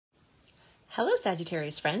Hello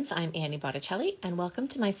Sagittarius friends, I'm Annie Botticelli and welcome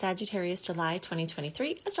to my Sagittarius July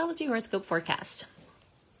 2023 Astrology Horoscope Forecast.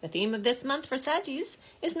 The theme of this month for Saggies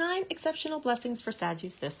is 9 exceptional blessings for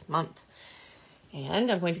Saggies this month.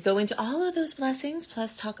 And I'm going to go into all of those blessings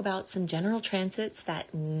plus talk about some general transits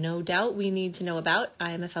that no doubt we need to know about.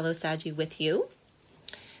 I am a fellow Saggie with you.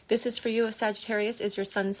 This is for you if Sagittarius is your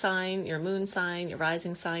sun sign, your moon sign, your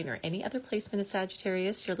rising sign, or any other placement of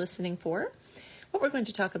Sagittarius you're listening for. What we're going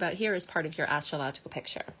to talk about here is part of your astrological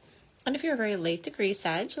picture. And if you're a very late degree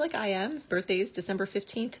Sag, like I am, birthdays December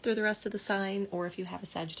 15th through the rest of the sign, or if you have a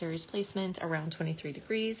Sagittarius placement around 23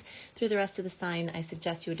 degrees through the rest of the sign, I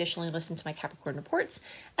suggest you additionally listen to my Capricorn reports,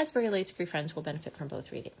 as very late degree friends will benefit from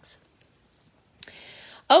both readings.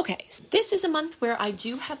 Okay, so this is a month where I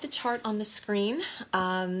do have the chart on the screen.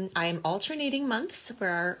 I am alternating months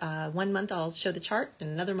where 1 month I'll show the chart and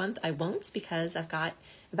another month I won't, because I've got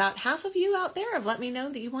about half of you out there have let me know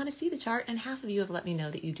that you want to see the chart and half of you have let me know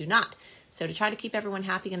that you do not. So to try to keep everyone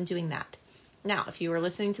happy, I'm doing that. Now, if you are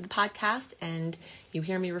listening to the podcast and you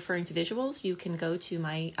hear me referring to visuals, you can go to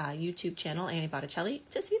my YouTube channel, Annie Botticelli,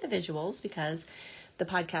 to see the visuals because the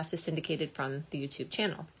podcast is syndicated from the YouTube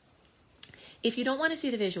channel. If you don't want to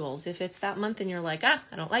see the visuals, if it's that month and you're like, I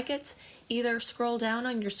don't like it, either scroll down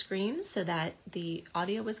on your screen so that the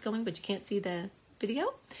audio is going but you can't see the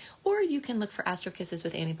video, or you can look for Astro Kisses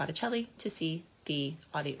with Annie Botticelli to see the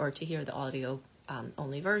audio or to hear the audio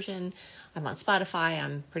only version. I'm on Spotify.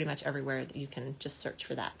 I'm pretty much everywhere that you can just search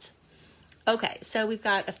for that. Okay, so we've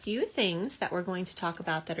got a few things that we're going to talk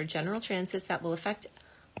about that are general transits that will affect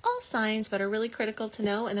all signs but are really critical to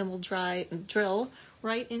know, and then we'll drill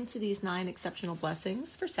right into these 9 exceptional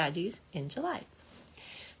blessings for Saggies in July.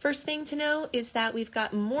 First thing to know is that we've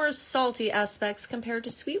got more salty aspects compared to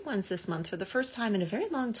sweet ones this month for the first time in a very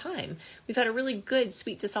long time. We've had a really good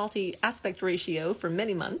sweet to salty aspect ratio for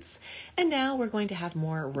many months, and now we're going to have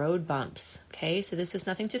more road bumps. Okay, so this is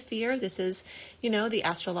nothing to fear. This is, the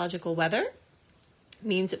astrological weather. It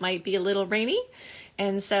means it might be a little rainy,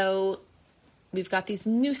 and so we've got these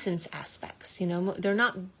nuisance aspects. They're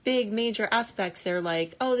not big major aspects. They're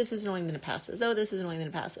like, oh, this is annoying, then it passes. Oh, this is annoying, then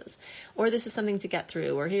it passes. Or this is something to get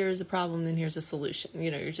through. Or here's a problem, then here's a solution.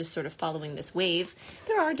 You're just sort of following this wave.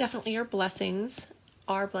 There are definitely blessings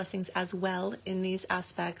as well in these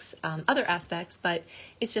aspects, other aspects, but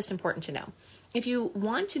it's just important to know. If you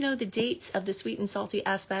want to know the dates of the sweet and salty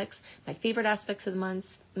aspects, my favorite aspects of the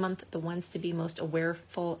month, the ones to be most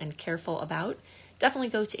awareful and careful about, definitely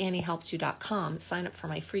go to anniehelpsyou.com, sign up for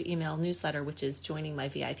my free email newsletter, which is joining my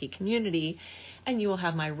VIP community, and you will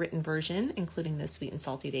have my written version, including those sweet and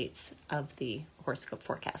salty dates of the horoscope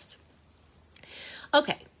forecast.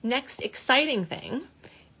 Okay, next exciting thing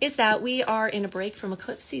is that we are in a break from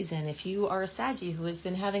eclipse season. If you are a Saggie who has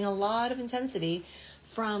been having a lot of intensity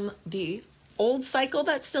from the old cycle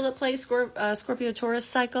that's still at play, Scorpio-Taurus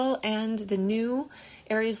cycle, and the new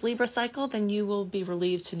Aries-Libra cycle, then you will be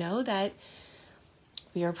relieved to know that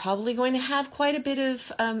we are probably going to have quite a bit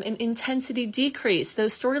of an intensity decrease.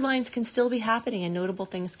 Those storylines can still be happening and notable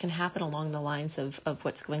things can happen along the lines of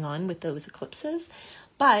what's going on with those eclipses.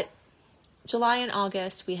 But July and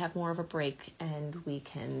August, we have more of a break and we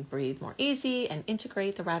can breathe more easy and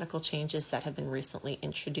integrate the radical changes that have been recently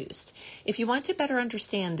introduced. If you want to better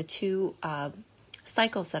understand the two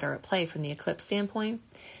cycles that are at play from the eclipse standpoint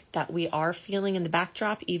that we are feeling in the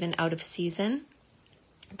backdrop, even out of season,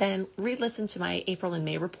 then re-listen to my April and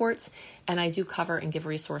May reports, and I do cover and give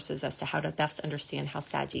resources as to how to best understand how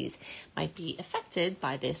Saggies might be affected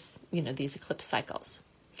by this, these eclipse cycles.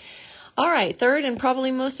 All right, third and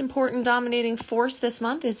probably most important dominating force this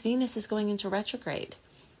month is Venus is going into retrograde.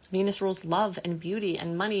 Venus rules love and beauty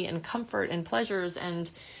and money and comfort and pleasures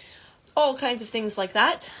and all kinds of things like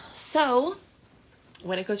that. So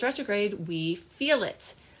when it goes retrograde, we feel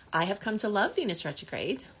it. I have come to love Venus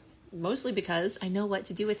retrograde, mostly because I know what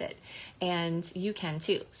to do with it, and you can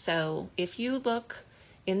too. So if you look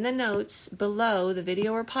in the notes below the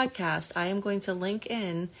video or podcast, I am going to link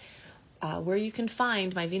in where you can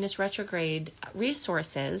find my Venus retrograde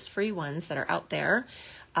resources, free ones that are out there,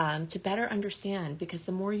 to better understand, because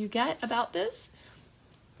the more you get about this,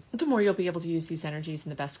 the more you'll be able to use these energies in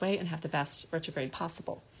the best way and have the best retrograde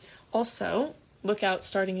possible. Also, look out,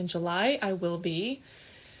 starting in July, I will be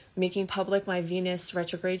making public my Venus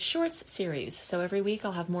retrograde shorts series. So every week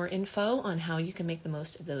I'll have more info on how you can make the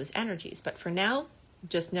most of those energies. But for now,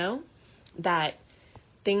 just know that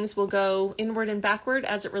things will go inward and backward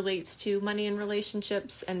as it relates to money and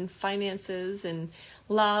relationships and finances and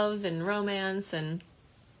love and romance. And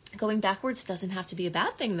going backwards doesn't have to be a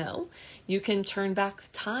bad thing, though. You can turn back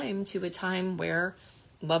time to a time where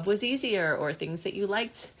love was easier, or things that you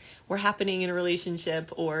liked were happening in a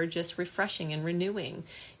relationship, or just refreshing and renewing.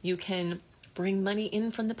 You can bring money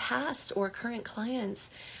in from the past, or current clients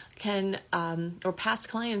can, or past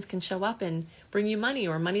clients can show up and bring you money,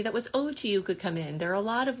 or money that was owed to you could come in. There are a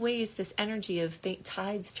lot of ways this energy of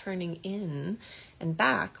tides turning in and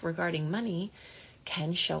back regarding money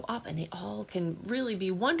can show up, and they all can really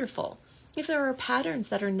be wonderful. If there are patterns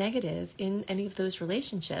that are negative in any of those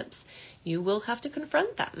relationships, you will have to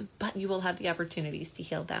confront them, but you will have the opportunities to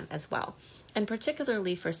heal them as well. And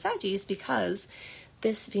particularly for Sagittarius, because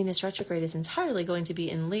this Venus retrograde is entirely going to be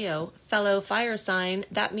in Leo, fellow fire sign,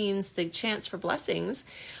 that means the chance for blessings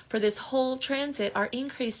for this whole transit are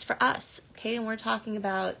increased for us. Okay, and we're talking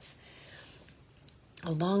about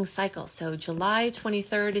a long cycle. So July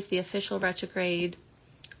 23rd is the official retrograde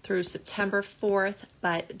through September 4th,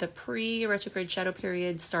 but the pre-retrograde shadow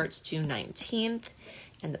period starts June 19th,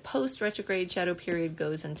 and the post-retrograde shadow period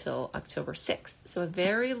goes until October 6th. So a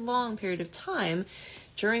very long period of time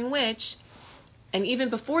during which, and even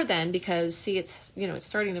before then, because see, it's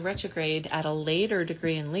starting the retrograde at a later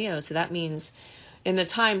degree in Leo. So that means in the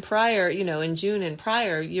time prior, in June and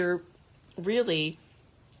prior, you're really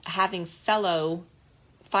having fellow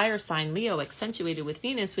fire sign Leo accentuated with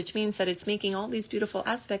Venus, which means that it's making all these beautiful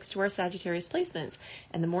aspects to our Sagittarius placements.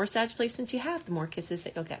 And the more Sag placements you have, the more kisses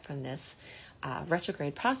that you'll get from this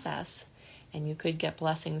retrograde process. And you could get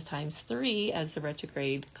blessings times 3 as the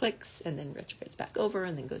retrograde clicks and then retrogrades back over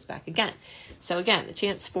and then goes back again. So again, the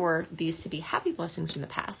chance for these to be happy blessings from the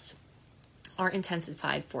past are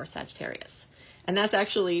intensified for Sagittarius. And that's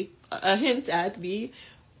actually a hint at the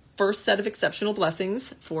first set of exceptional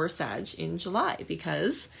blessings for Sag in July,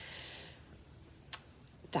 because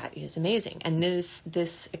that is amazing. And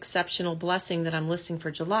this exceptional blessing that I'm listing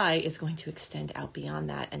for July is going to extend out beyond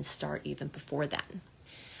that and start even before then.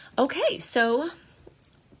 Okay, so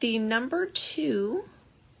the number 2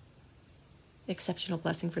 exceptional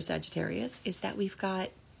blessing for Sagittarius is that we've got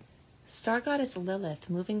Star Goddess Lilith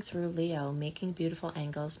moving through Leo, making beautiful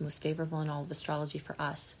angles, most favorable in all of astrology for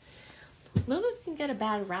us. Lilith can get a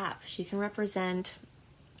bad rap. She can represent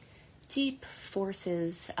deep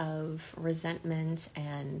forces of resentment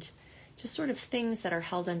and just sort of things that are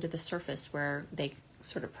held under the surface where they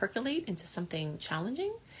sort of percolate into something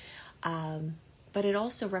challenging. But it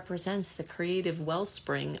also represents the creative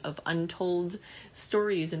wellspring of untold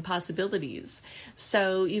stories and possibilities.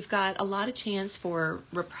 So you've got a lot of chance for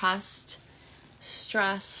repressed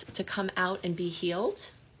stress to come out and be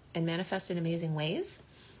healed and manifest in amazing ways.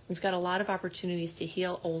 We've got a lot of opportunities to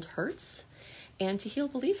heal old hurts and to heal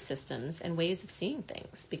belief systems and ways of seeing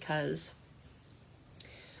things, because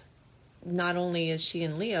not only is she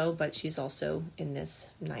in Leo, but she's also in this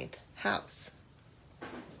 9th house.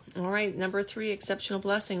 All right, number 3, exceptional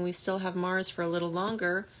blessing. We still have Mars for a little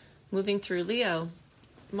longer, moving through Leo.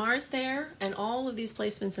 Mars there and all of these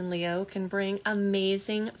placements in Leo can bring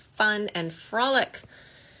amazing fun and frolic.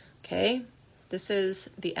 Okay? This is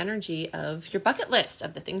the energy of your bucket list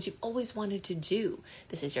of the things you've always wanted to do.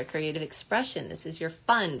 This is your creative expression. This is your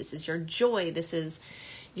fun. This is your joy. This is,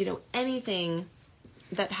 anything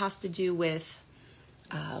that has to do with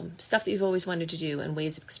stuff that you've always wanted to do and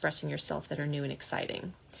ways of expressing yourself that are new and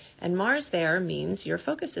exciting. And Mars there means your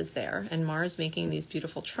focus is there. And Mars making these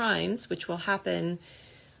beautiful trines, which will happen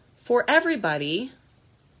for everybody.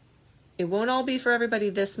 It won't all be for everybody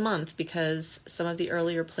this month, because some of the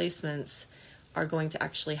earlier placements are going to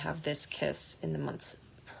actually have this kiss in the months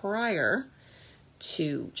prior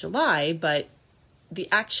to July, but the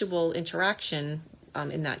actual interaction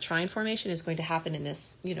in that trine formation is going to happen in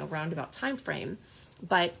this, roundabout time frame.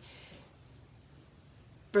 But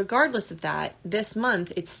regardless of that, this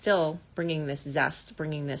month, it's still bringing this zest,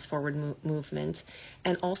 bringing this forward movement,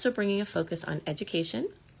 and also bringing a focus on education,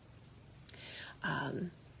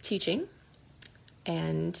 teaching,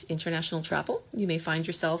 and international travel. You may find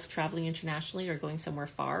yourself traveling internationally or going somewhere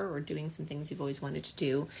far or doing some things you've always wanted to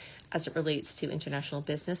do as it relates to international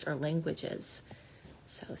business or languages.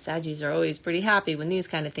 So Saggies are always pretty happy when these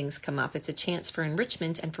kind of things come up. It's a chance for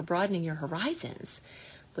enrichment and for broadening your horizons,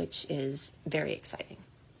 which is very exciting.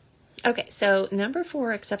 Okay, so number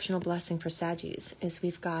 4 exceptional blessing for Saggies is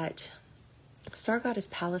we've got Star Goddess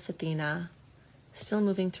Pallas Athena still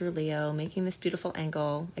moving through Leo, making this beautiful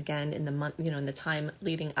angle again in the month, in the time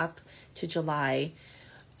leading up to July,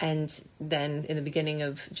 and then in the beginning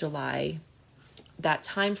of July, that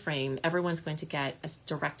time frame, everyone's going to get a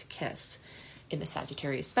direct kiss in the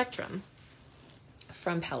Sagittarius spectrum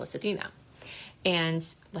from Pallas Athena. And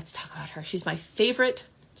let's talk about her. She's my favorite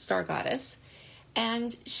star goddess,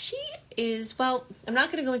 And she is, well, I'm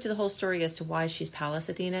not going to go into the whole story as to why she's Pallas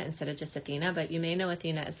Athena instead of just Athena, but you may know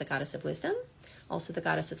Athena as the goddess of wisdom, also the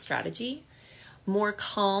goddess of strategy, more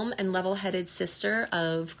calm and level-headed sister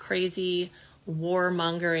of crazy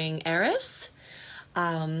warmongering Eris.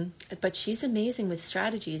 But she's amazing with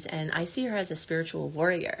strategies, and I see her as a spiritual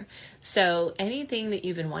warrior. So anything that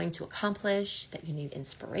you've been wanting to accomplish, that you need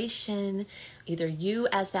inspiration, either you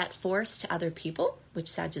as that force to other people, which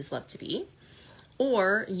Sagittarius love to be,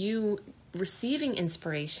 or you receiving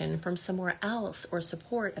inspiration from somewhere else or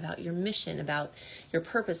support about your mission, about your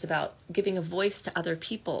purpose, about giving a voice to other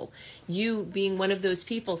people, you being one of those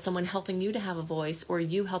people, someone helping you to have a voice or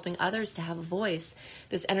you helping others to have a voice.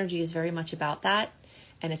 This energy is very much about that,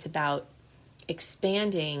 and it's about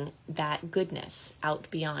expanding that goodness out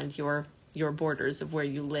beyond your borders of where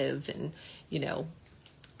you live and,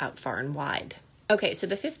 out far and wide. Okay, so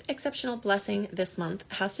the fifth exceptional blessing this month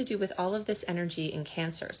has to do with all of this energy in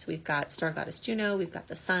Cancer. So we've got star goddess Juno, we've got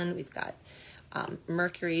the sun, we've got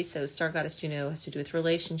Mercury. So star goddess Juno has to do with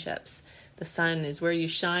relationships. The sun is where you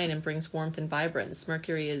shine and brings warmth and vibrance.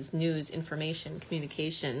 Mercury is news, information,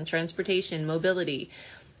 communication, transportation, mobility.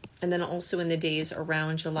 And then also in the days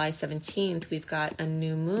around July 17th, we've got a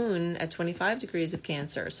new moon at 25 degrees of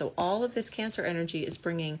Cancer. So all of this Cancer energy is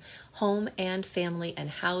bringing home and family and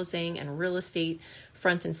housing and real estate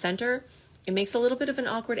front and center. It makes a little bit of an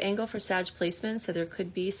awkward angle for Sag placement, so there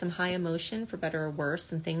could be some high emotion, for better or worse,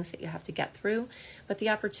 some things that you have to get through. But the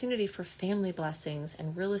opportunity for family blessings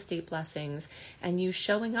and real estate blessings and you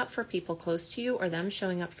showing up for people close to you or them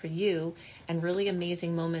showing up for you and really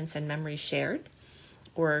amazing moments and memories shared,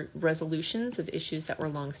 or resolutions of issues that were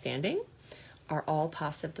long-standing, are all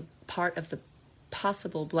part of the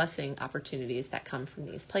possible blessing opportunities that come from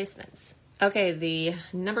these placements. Okay, the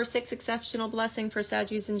number 6 exceptional blessing for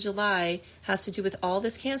Sagittarius in July has to do with all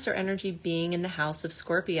this Cancer energy being in the house of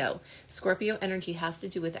Scorpio. Scorpio energy has to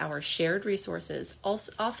do with our shared resources,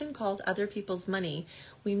 also often called other people's money.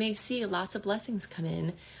 We may see lots of blessings come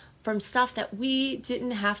in from stuff that we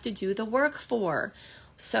didn't have to do the work for.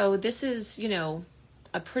 So this is,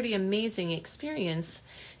 a pretty amazing experience,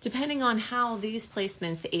 depending on how these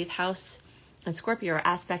placements, the 8th house and Scorpio, are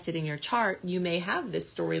aspected in your chart. You may have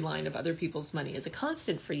this storyline of other people's money as a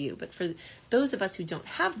constant for you, but for those of us who don't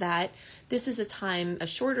have that, this is a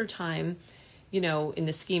shorter time, in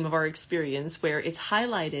the scheme of our experience, where it's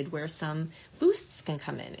highlighted, where some boosts can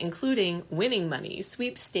come in, including winning money,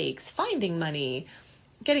 sweepstakes, finding money,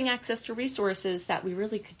 getting access to resources that we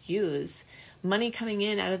really could use. Money coming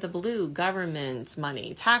in out of the blue, government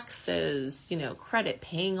money, taxes, credit,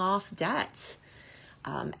 paying off debt,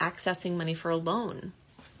 accessing money for a loan.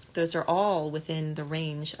 Those are all within the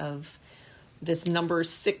range of this number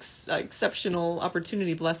 6 exceptional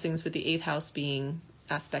opportunity blessings, with the 8th house being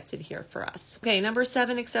aspected here for us. Okay, number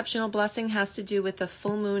 7 exceptional blessing has to do with the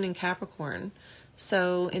full moon in Capricorn.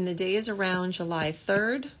 So in the days around July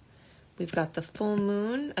 3rd, we've got the full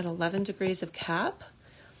moon at 11 degrees of Cap.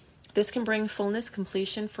 This can bring fullness,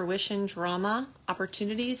 completion, fruition, drama,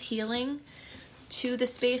 opportunities, healing to the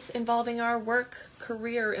space involving our work,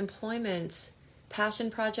 career, employment, passion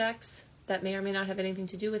projects that may or may not have anything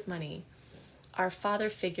to do with money. Our father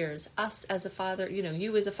figures, us as a father,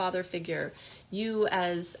 you as a father figure, you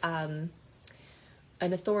as an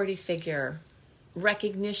authority figure,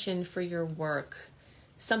 recognition for your work,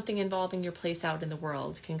 something involving your place out in the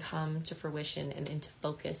world can come to fruition and into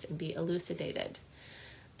focus and be elucidated.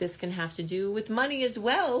 This can have to do with money as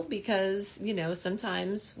well, because,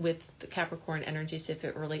 sometimes with the Capricorn energies, if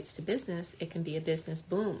it relates to business, it can be a business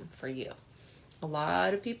boom for you. A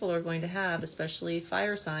lot of people are going to have, especially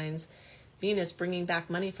fire signs, Venus bringing back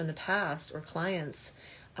money from the past, or clients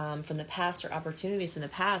from the past, or opportunities from the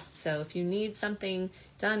past. So if you need something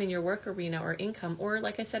done in your work arena or income, or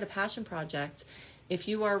like I said, a passion project, if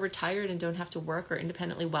you are retired and don't have to work or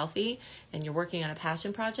independently wealthy and you're working on a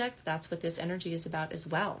passion project, that's what this energy is about as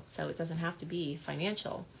well. So it doesn't have to be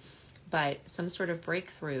financial, but some sort of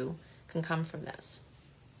breakthrough can come from this.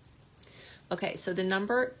 Okay, so the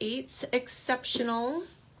number 8 exceptional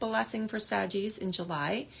blessing for Sagittarius in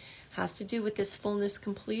July has to do with this fullness,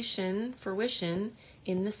 completion, fruition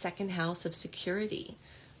in the 2nd house of security.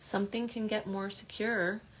 Something can get more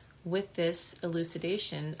secure with this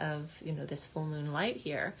elucidation of, this full moon light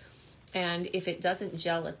here. And if it doesn't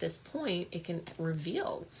gel at this point, it can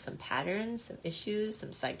reveal some patterns, some issues,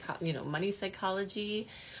 some money psychology,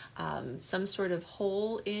 some sort of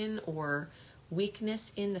hole in or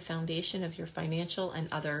weakness in the foundation of your financial and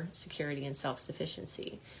other security and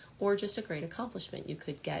self-sufficiency, or just a great accomplishment. You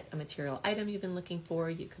could get a material item you've been looking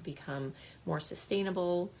for. You could become more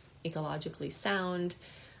sustainable, ecologically sound.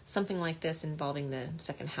 something like this involving the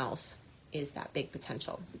second house is that big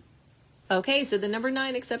potential. Okay, so the number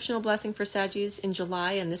 9 exceptional blessing for Sagittarius in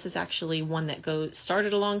July, and this is actually one that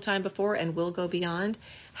started a long time before and will go beyond,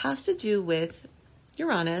 has to do with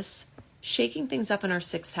Uranus shaking things up in our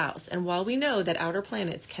 6th house. And while we know that outer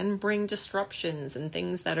planets can bring disruptions and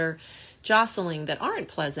things that are jostling that aren't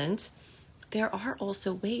pleasant, there are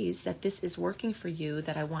also ways that this is working for you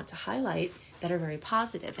that I want to highlight that are very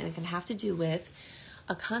positive. And it can have to do with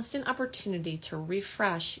a constant opportunity to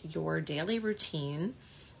refresh your daily routine,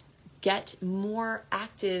 get more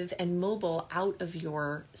active and mobile out of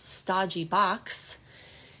your stodgy box,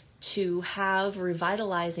 to have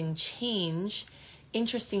revitalizing change,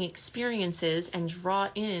 interesting experiences, and draw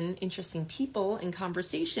in interesting people and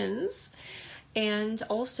conversations, and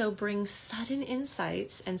also bring sudden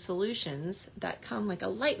insights and solutions that come like a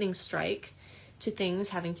lightning strike to things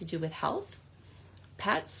having to do with health,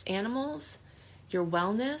 pets, animals, your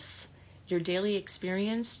wellness, your daily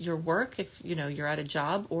experience, your work, if you're at a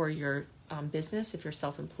job, or your business, if you're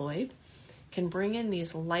self-employed, can bring in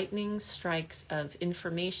these lightning strikes of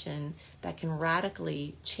information that can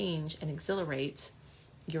radically change and exhilarate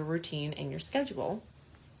your routine and your schedule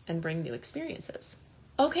and bring new experiences.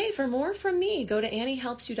 Okay, for more from me, go to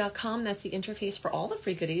AnnieHelpsYou.com. That's the interface for all the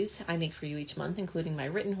free goodies I make for you each month, including my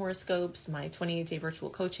written horoscopes, my 28-day virtual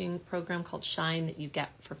coaching program called Shine that you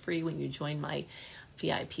get for free when you join my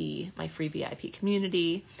free VIP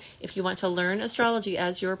community. If you want to learn astrology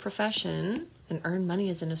as your profession and earn money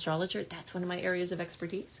as an astrologer, that's one of my areas of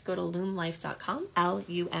expertise. Go to lumelife.com,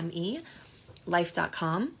 Lume,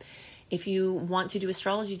 life.com. If you want to do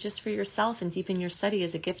astrology just for yourself and deepen your study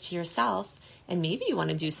as a gift to yourself, and maybe you want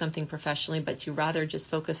to do something professionally, but you rather just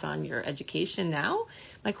focus on your education now,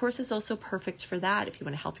 my course is also perfect for that. If you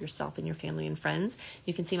want to help yourself and your family and friends,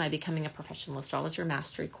 you can see my Becoming a Professional Astrologer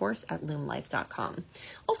Mastery course at lumelife.com.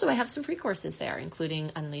 Also, I have some free courses there,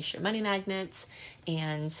 including Unleash Your Money Magnets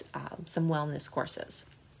and some wellness courses.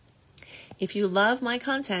 If you love my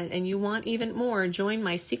content and you want even more, join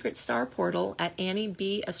my secret star portal at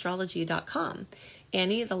AnnieBAstrology.com.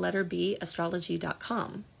 Annie, the letter B,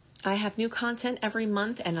 astrology.com. I have new content every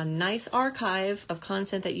month and a nice archive of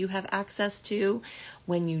content that you have access to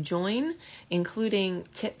when you join, including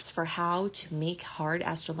tips for how to make hard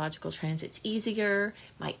astrological transits easier,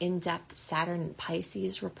 my in-depth Saturn and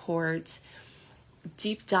Pisces report,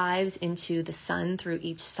 deep dives into the sun through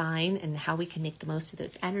each sign and how we can make the most of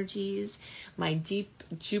those energies, my deep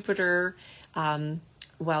Jupiter, in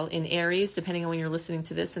Aries, depending on when you're listening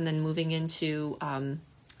to this, and then moving into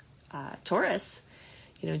Taurus,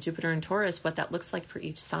 Jupiter and Taurus, what that looks like for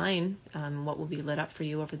each sign, what will be lit up for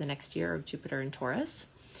you over the next year of Jupiter and Taurus,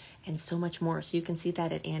 and so much more. So you can see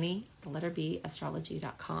that at Annie, the letter B,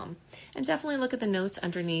 astrology.com. And definitely look at the notes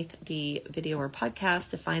underneath the video or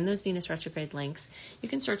podcast to find those Venus retrograde links. You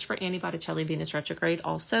can search for Annie Botticelli Venus retrograde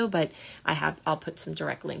also, but I'll put some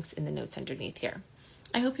direct links in the notes underneath here.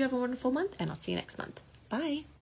 I hope you have a wonderful month, and I'll see you next month. Bye.